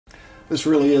This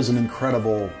really is an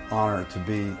incredible honor to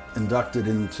be inducted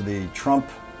into the Trump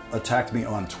Attacked Me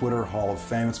on Twitter Hall of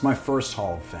Fame. It's my first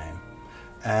Hall of Fame,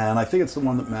 and I think it's the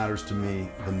one that matters to me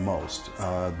the most.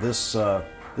 This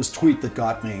tweet that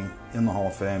got me in the Hall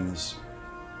of Fame is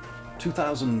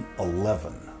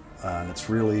 2011, and it's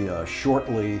really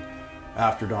shortly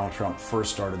after Donald Trump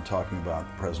first started talking about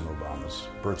President Obama's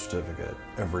birth certificate,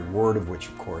 every word of which,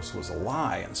 of course, was a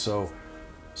lie. And so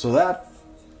that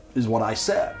is what I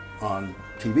said on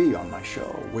TV on my show,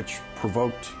 which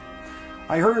provoked.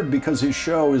 I heard, because his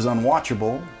show is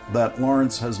Unwatchable, that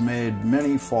Lawrence has made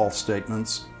many false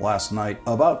statements last night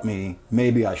about me.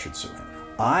 Maybe I should sue him.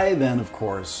 I then, of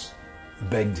course,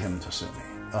 begged him to sue me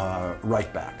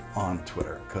right back on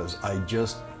Twitter, because I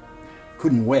just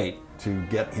couldn't wait to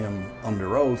get him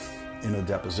under oath in a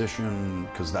deposition,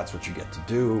 because that's what you get to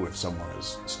do if someone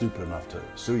is stupid enough to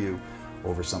sue you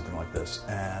over something like this.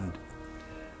 And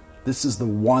this is the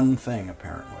one thing,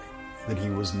 apparently, that he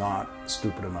was not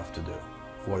stupid enough to do,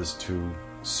 was to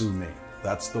sue me.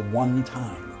 That's the one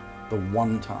time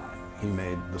he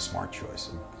made the smart choice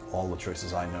of all the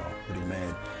choices I know that he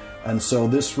made. And so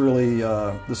this really,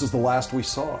 this is the last we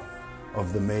saw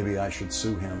of the maybe I should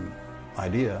sue him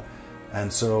idea.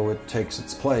 And so it takes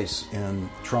its place in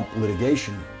Trump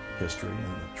litigation history, in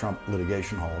the Trump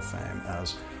Litigation Hall of Fame,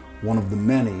 as one of the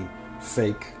many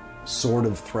fake sort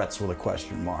of threats with a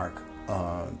question mark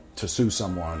to sue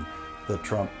someone that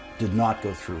Trump did not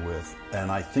go through with.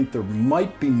 And I think there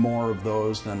might be more of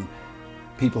those than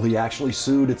people he actually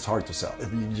sued. It's hard to tell.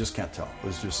 You just can't tell.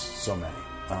 There's just so many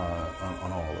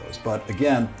on all of those. But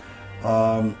again,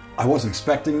 I wasn't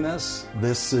expecting this.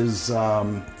 This is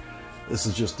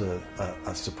just a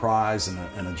surprise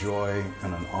and a joy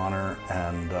and an honor.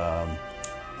 And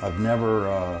I've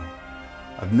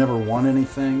never won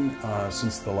anything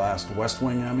since the last West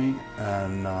Wing Emmy,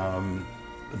 and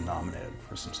been nominated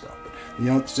for some stuff. But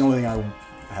it's the only thing I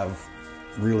have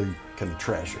really can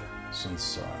treasure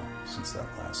since that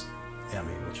last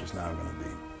Emmy, which is now going to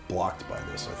be blocked by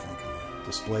this, I think, in a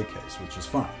display case, which is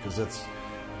fine because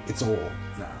it's old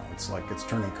now. It's like it's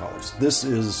turning colors. This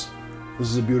is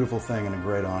a beautiful thing and a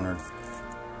great honor.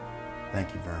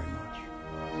 Thank you very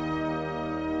much.